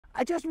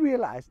I just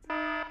realized.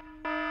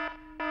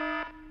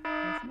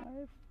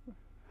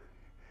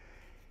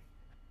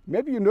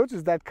 Maybe you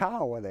noticed that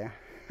car over there.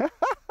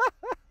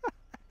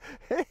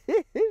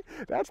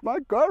 That's my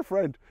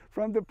girlfriend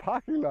from the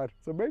parking lot.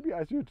 So maybe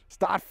I should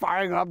start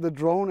firing up the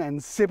drone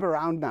and zip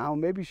around now.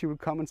 Maybe she will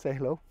come and say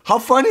hello. How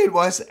funny it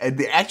was, and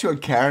the actual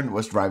Karen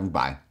was driving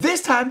by.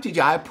 This time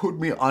DJI put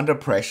me under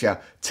pressure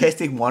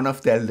testing one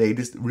of their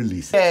latest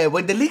releases.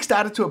 When the leak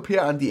started to appear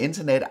on the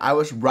internet, I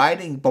was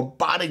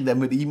bombarding them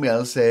with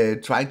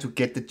emails trying to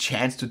get the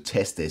chance to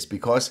test this,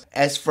 because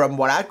as from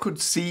what I could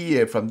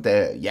see from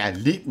the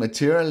leaked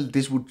material,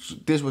 this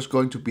was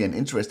going to be an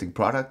interesting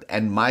product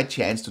and my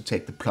chance to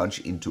take the plunge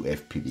into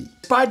FPV.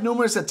 Despite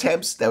numerous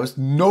attempts, there was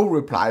no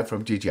reply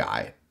from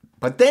DJI.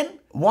 But then,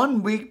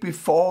 1 week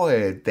before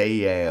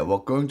they were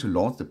going to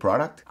launch the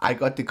product, I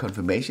got the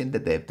confirmation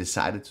that they've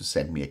decided to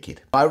send me a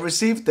kit. I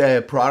received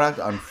the product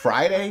on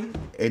Friday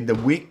in the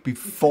week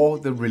before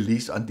the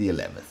release on the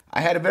 11th.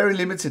 I had a very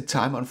limited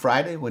time on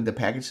Friday when the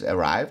package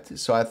arrived,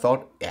 so I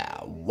thought,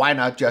 why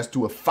not just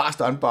do a fast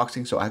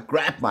unboxing? So I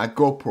grabbed my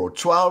GoPro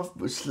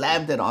 12,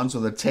 slammed it onto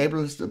the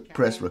table,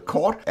 pressed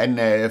record,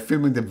 and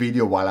filming the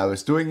video while I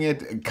was doing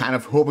it, kind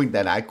of hoping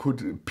that I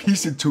could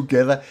piece it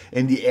together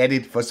in the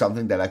edit for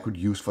something that I could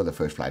use for the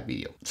first flight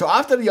video. So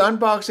after the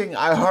unboxing,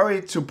 I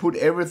hurried to put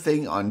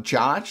everything on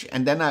charge,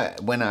 and then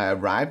when I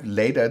arrived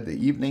later in the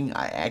evening,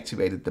 I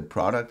activated the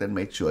product and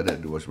made sure that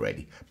it was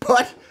ready.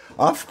 But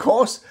of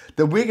course,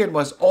 the weekend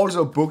was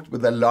also booked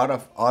with a lot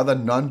of other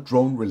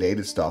non-drone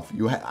related stuff.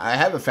 I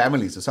have a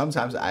family, so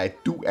sometimes I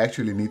do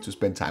actually need to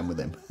spend time with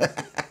them.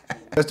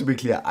 Just to be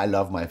clear, I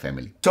love my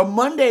family. So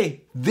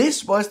Monday,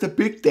 this was the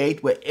big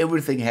date where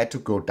everything had to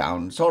go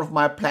down. Sort of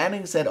my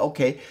planning said,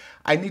 okay,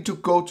 I need to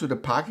go to the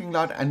parking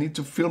lot. I need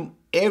to film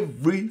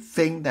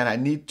everything that I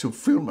need to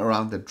film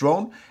around the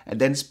drone, and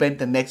then spend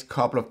the next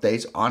couple of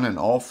days on and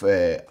off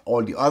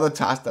all the other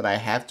tasks that I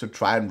have to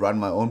try and run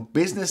my own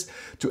business,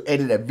 to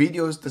edit the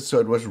videos so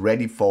it was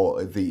ready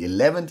for the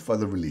 11th for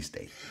the release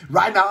date.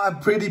 Right now I'm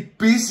pretty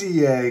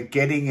busy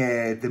getting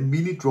the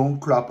mini drone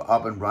club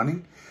up and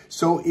running.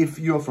 So if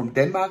you're from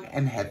Denmark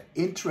and have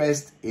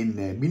interest in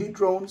mini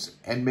drones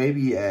and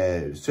maybe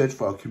search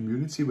for a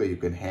community where you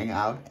can hang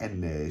out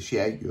and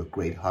share your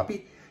great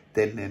hobby,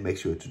 then make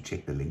sure to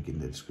check the link in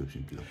the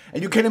description below.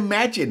 And you can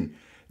imagine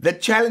the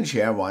challenge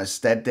here was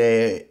that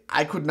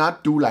I could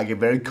not do like a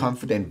very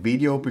confident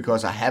video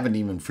because I haven't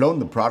even flown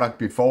the product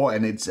before,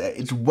 and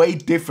it's way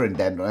different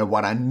than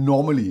what I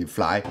normally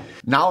fly.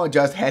 Now I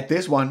just had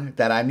this one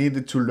that I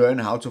needed to learn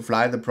how to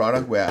fly the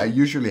product, where I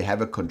usually have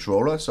a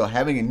controller. So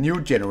having a new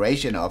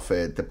generation of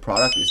the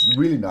product is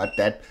really not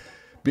that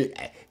big.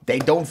 They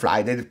don't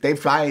fly. They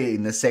fly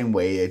in the same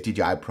way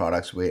DJI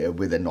products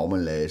with a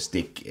normal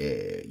stick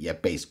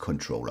based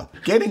controller.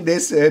 Getting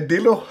this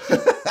dildo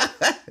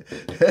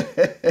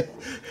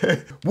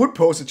would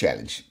pose a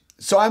challenge.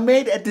 So I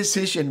made a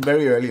decision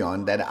very early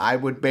on that I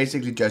would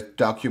basically just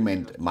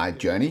document my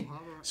journey.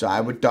 So I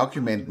would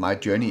document my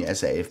journey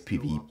as a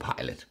FPV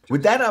pilot.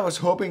 With that, I was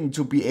hoping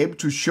to be able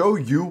to show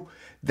you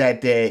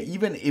that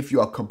even if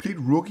you are a complete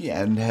rookie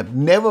and have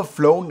never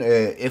flown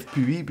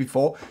FPV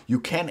before,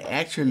 you can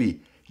actually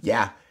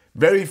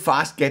very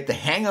fast get the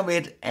hang of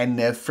it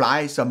and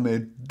fly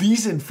some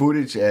decent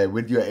footage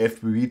with your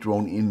FPV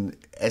drone in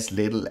as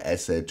little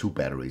as 2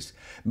 batteries.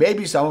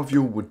 Maybe some of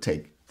you would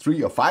take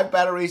 3 or 5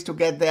 batteries to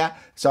get there.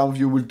 Some of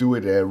you will do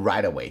it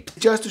right away.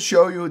 Just to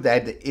show you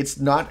that it's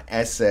not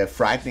as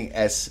frightening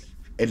as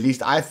at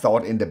least I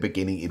thought in the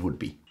beginning it would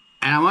be.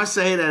 And I must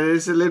say that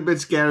it's a little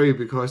bit scary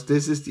because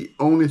this is the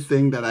only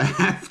thing that I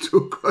have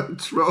to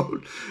control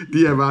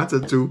the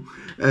Avata to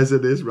as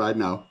it is right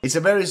now. It's a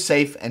very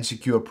safe and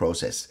secure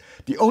process.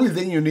 The only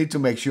thing you need to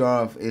make sure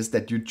of is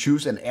that you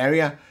choose an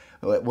area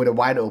with a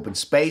wide open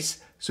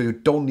space, so you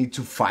don't need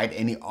to fight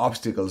any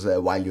obstacles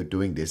while you're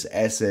doing this,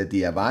 as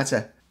the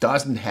Avata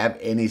doesn't have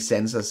any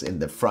sensors in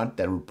the front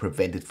that will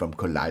prevent it from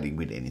colliding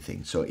with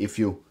anything. So if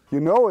you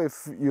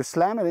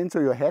slam it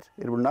into your head,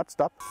 it will not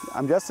stop.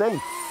 I'm just saying.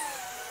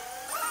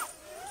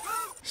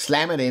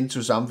 Slam it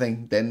into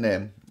something,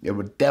 then it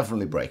would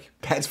definitely break.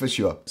 That's for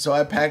sure. So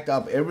I packed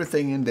up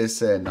everything in this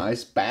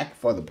nice bag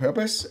for the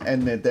purpose,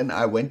 and then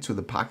I went to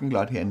the parking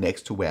lot here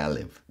next to where I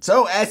live.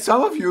 So as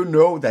some of you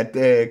know that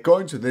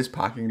going to this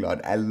parking lot,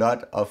 a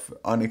lot of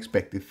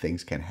unexpected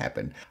things can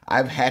happen.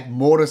 I've had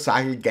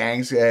motorcycle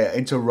gangs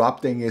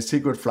interrupting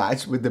secret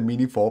flights with the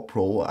Mini 4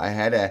 Pro. I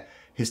had a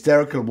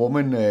hysterical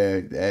woman...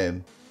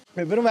 Men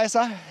ved du hvad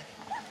så?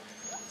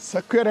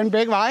 Så kører den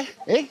begge veje,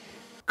 ikke?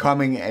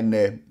 Coming and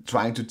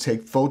trying to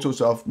take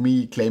photos of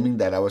me, claiming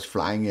that I was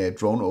flying a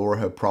drone over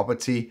her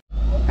property.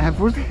 Han er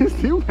fuldstændig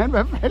stiv, mand.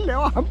 Hvad fanden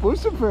laver ham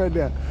buschaufføren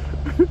der?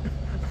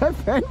 Hvad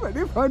fanden var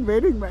det for en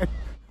vending, mand?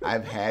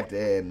 I've had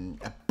a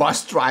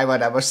bus driver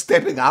that was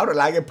stepping out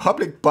like a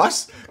public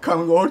bus,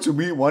 coming over to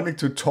me, wanting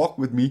to talk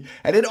with me.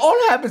 And it all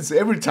happens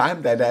every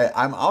time that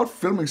I'm out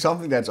filming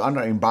something that's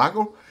under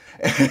embargo.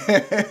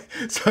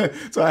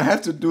 so I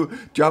have to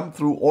jump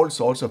through all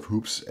sorts of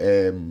hoops.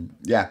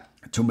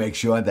 to make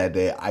sure that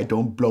I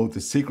don't blow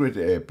the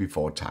secret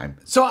before time.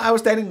 So I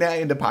was standing there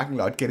in the parking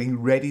lot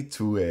getting ready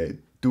to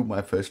do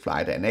my first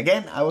flight. And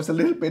again, I was a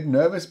little bit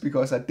nervous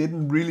because I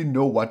didn't really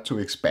know what to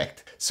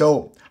expect.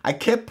 So I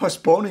kept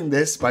postponing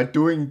this by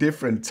doing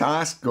different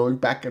tasks, going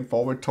back and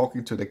forward,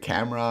 talking to the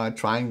camera,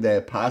 trying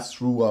the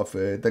pass-through of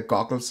the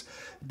goggles,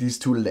 these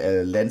two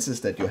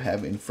lenses that you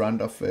have in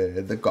front of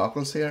the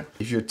goggles here.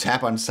 If you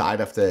tap on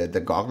side of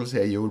the goggles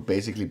here, you will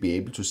basically be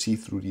able to see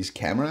through these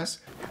cameras.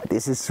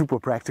 This is super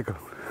practical,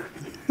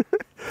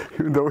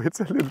 even though it's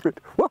a little bit...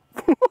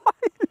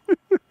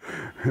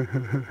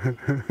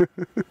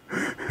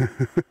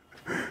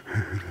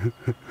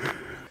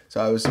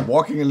 So I was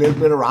walking a little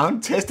bit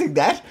around, testing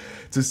that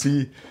to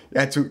see,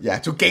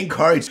 to gain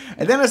courage.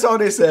 And then I saw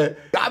this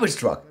garbage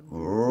truck.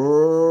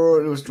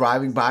 It was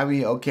driving by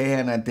me, okay,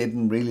 and I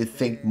didn't really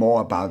think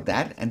more about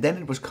that. And then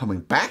it was coming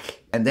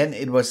back, and then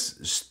it was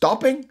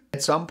stopping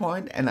at some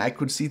point, and I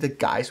could see the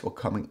guys were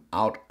coming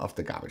out of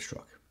the garbage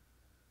truck.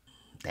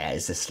 There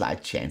is a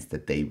slight chance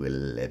that they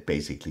will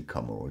basically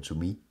come over to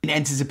me. In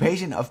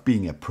anticipation of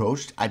being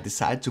approached, I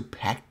decided to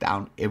pack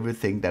down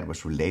everything that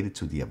was related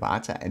to the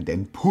Avata and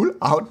then pull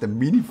out the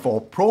Mini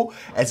 4 Pro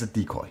as a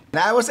decoy.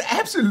 And I was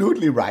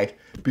absolutely right,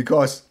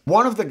 because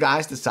one of the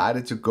guys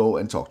decided to go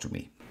and talk to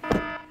me.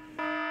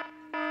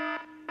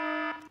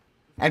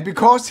 And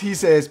because he's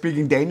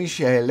speaking Danish,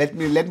 let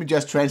me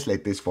just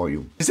translate this for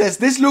you. He says,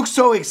 "This looks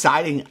so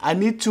exciting. I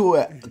need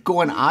to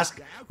go and ask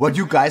what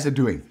you guys are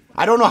doing."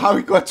 I don't know how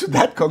he got to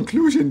that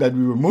conclusion that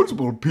we were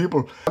multiple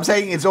people. I'm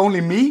saying it's only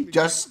me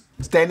just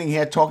standing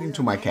here talking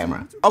to my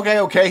camera.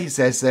 Okay, he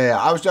says,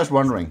 I was just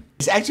wondering.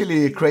 It's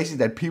actually crazy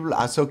that people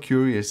are so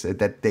curious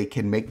that they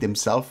can make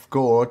themselves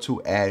go over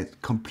to a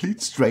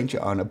complete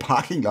stranger on a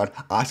parking lot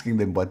asking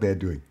them what they're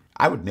doing.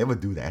 I would never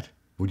do that.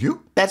 Would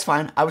you? That's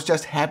fine. I was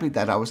just happy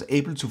that I was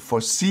able to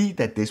foresee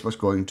that this was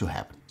going to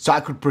happen. So I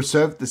could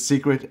preserve the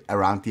secret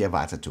around the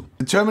Avata too.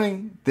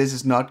 Determining this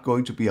is not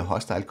going to be a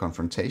hostile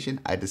confrontation,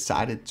 I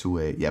decided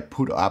to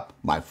put up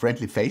my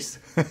friendly face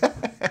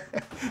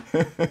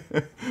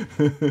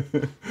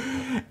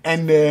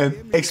and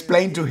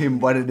explain to him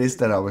what it is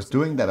that I was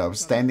doing, that I was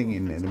standing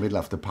in the middle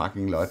of the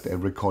parking lot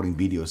recording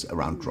videos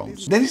around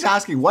drones. Then he's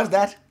asking, what's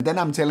that? Then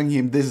I'm telling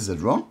him this is a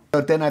drone.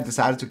 So then I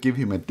decided to give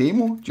him a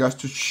demo just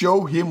to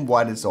show him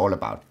what it's all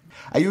about.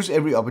 I use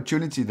every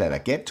opportunity that I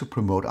get to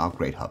promote our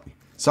great hobby.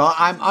 So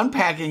I'm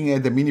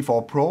unpacking the Mini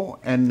 4 Pro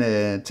and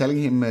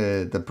telling him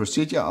the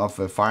procedure of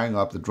firing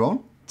up the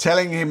drone.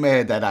 Telling him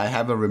that I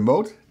have a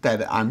remote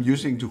that I'm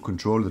using to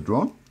control the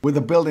drone with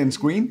a built-in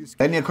screen.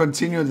 Then you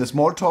continue the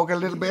small talk a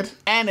little bit.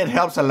 And it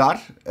helps a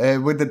lot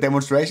with the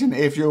demonstration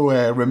if you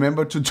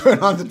remember to turn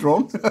on the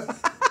drone.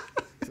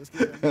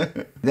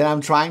 Then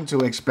I'm trying to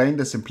explain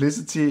the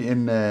simplicity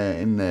in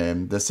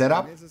the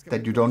setup,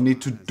 that you don't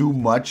need to do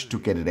much to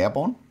get it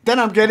airborne. Then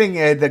I'm getting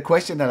the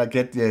question that I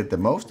get the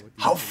most.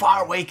 How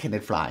far away can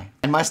it fly?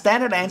 And my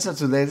standard answer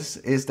to this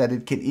is that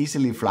it can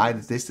easily fly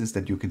the distance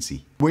that you can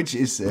see, which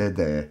is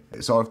the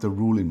sort of the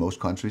rule in most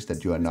countries,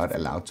 that you are not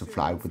allowed to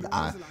fly with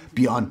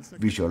beyond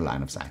visual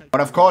line of sight.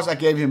 But of course I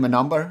gave him a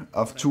number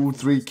of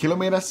 2-3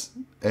 kilometers.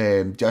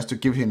 Just to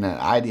give him an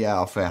idea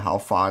of how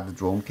far the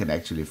drone can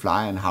actually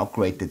fly and how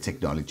great the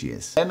technology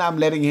is. Then I'm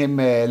letting him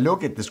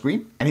look at the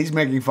screen, and he's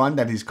making fun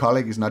that his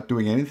colleague is not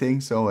doing anything,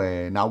 so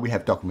now we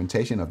have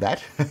documentation of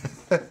that.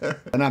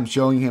 And I'm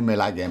showing him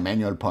like a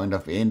manual point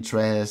of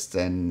interest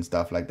and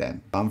stuff like that.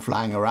 I'm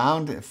flying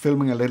around,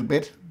 filming a little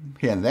bit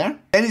here and there.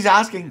 Then he's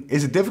asking,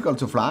 is it difficult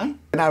to fly?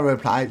 And I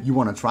reply, you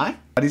want to try?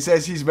 But he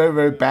says he's very,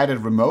 very bad at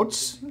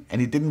remotes, and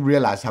he didn't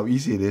realize how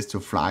easy it is to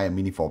fly a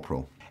Mini 4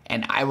 Pro.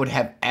 And I would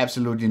have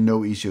absolutely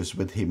no issues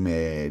with him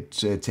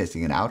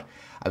testing it out.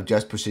 I've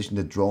just positioned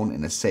the drone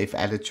in a safe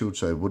altitude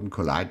so it wouldn't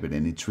collide with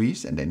any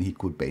trees, and then he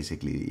could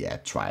basically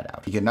try it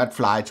out. He cannot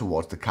fly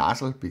towards the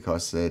castle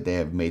because they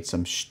have made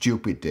some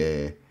stupid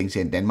things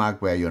here in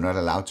Denmark where you're not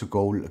allowed to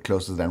go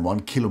closer than 1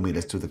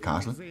 kilometer to the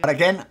castle. But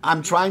again,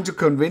 I'm trying to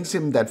convince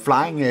him that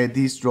flying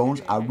these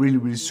drones are really,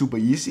 really super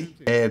easy.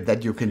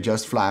 That you can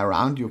just fly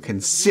around, you can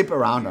zip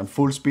around on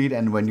full speed,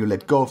 and when you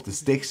let go of the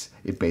sticks,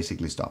 it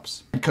basically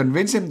stops. And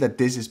convince him that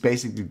this is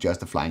basically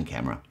just a flying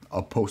camera,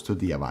 opposed to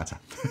the Avata.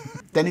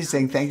 Then he's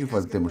saying thank you for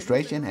the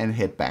demonstration and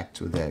head back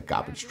to the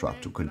garbage truck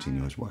to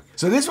continue his work.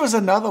 So this was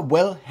another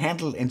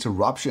well-handled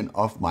interruption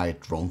of my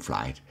drone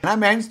flight. And I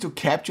managed to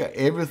capture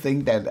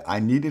everything that I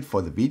needed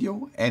for the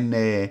video. And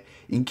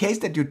in case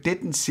that you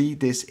didn't see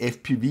this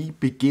FPV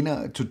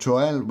beginner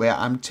tutorial where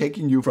I'm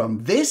taking you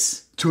from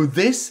this to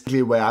this,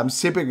 where I'm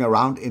zipping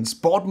around in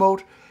sport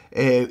mode,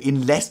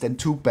 in less than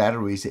 2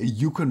 batteries,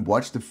 you can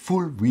watch the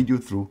full video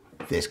through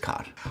this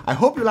card. I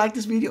hope you liked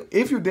this video.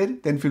 If you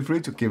did, then feel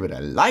free to give it a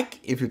like.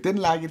 If you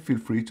didn't like it, feel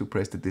free to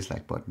press the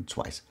dislike button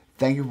twice.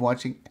 Thank you for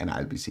watching, and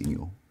I'll be seeing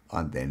you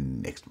on the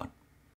next one.